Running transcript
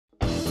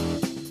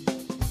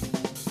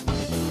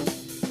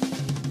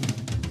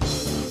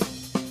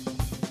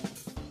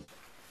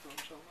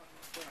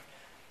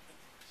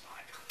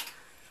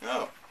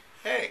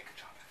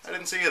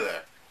see you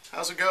there.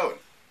 How's it going?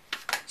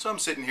 So I'm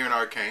sitting here in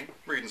Arcane,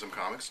 reading some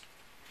comics,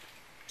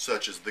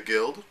 such as The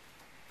Guild,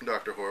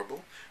 Dr.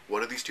 Horrible.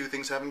 What do these two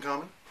things have in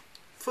common?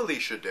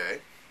 Felicia Day,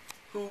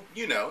 who,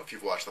 you know, if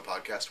you've watched the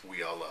podcast,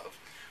 we all love.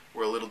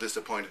 We're a little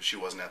disappointed she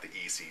wasn't at the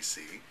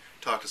ECC.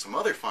 Talked to some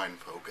other fine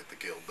folk at the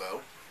Guild,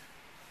 though.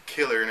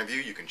 Killer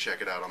interview, you can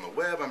check it out on the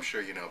web, I'm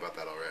sure you know about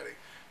that already.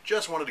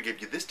 Just wanted to give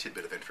you this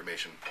tidbit of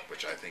information,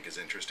 which I think is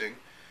interesting.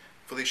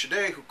 Felicia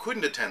Day, who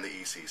couldn't attend the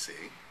ECC,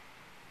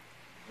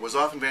 was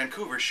off in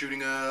Vancouver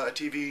shooting a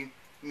TV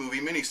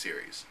movie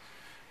miniseries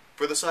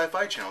for the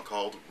Sci-Fi Channel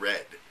called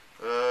Red.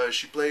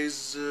 She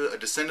plays a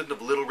descendant of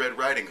Little Red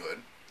Riding Hood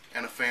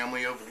and a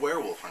family of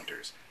werewolf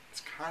hunters. It's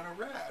kind of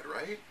rad,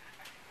 right?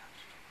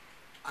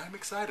 I'm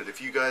excited.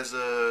 If you guys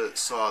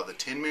saw the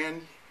Tin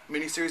Man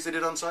miniseries they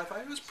did on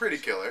Sci-Fi, it was pretty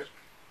killer.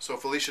 So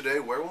Felicia Day,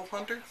 werewolf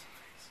hunter?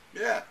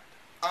 Yeah,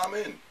 I'm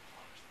in.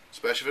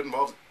 Especially if it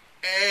involves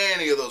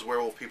any of those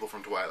werewolf people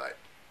from Twilight.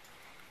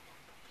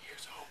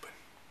 Here's hoping.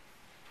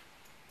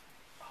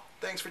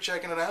 Thanks for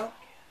checking it out.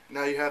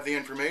 Now you have the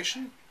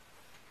information.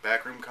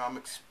 Backroom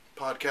Comics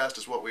Podcast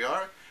is what we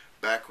are.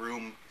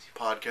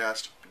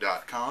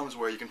 BackroomPodcast.com is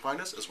where you can find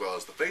us, as well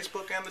as the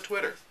Facebook and the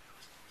Twitter.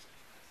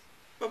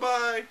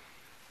 Bye-bye.